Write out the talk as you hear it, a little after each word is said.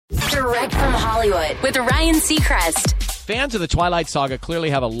Direct from Hollywood with Ryan Seacrest. Fans of the Twilight saga clearly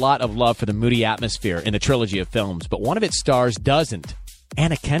have a lot of love for the moody atmosphere in the trilogy of films, but one of its stars doesn't.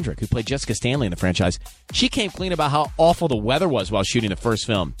 Anna Kendrick, who played Jessica Stanley in the franchise, she came clean about how awful the weather was while shooting the first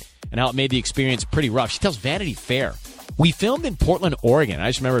film and how it made the experience pretty rough. She tells Vanity Fair, "We filmed in Portland, Oregon. I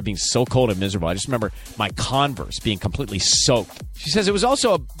just remember it being so cold and miserable. I just remember my Converse being completely soaked." She says it was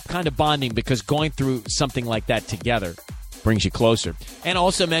also a kind of bonding because going through something like that together brings you closer. And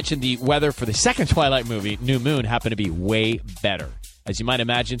also mentioned the weather for the second Twilight movie, New Moon, happened to be way better. As you might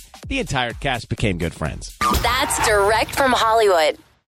imagine, the entire cast became good friends. That's Direct from Hollywood.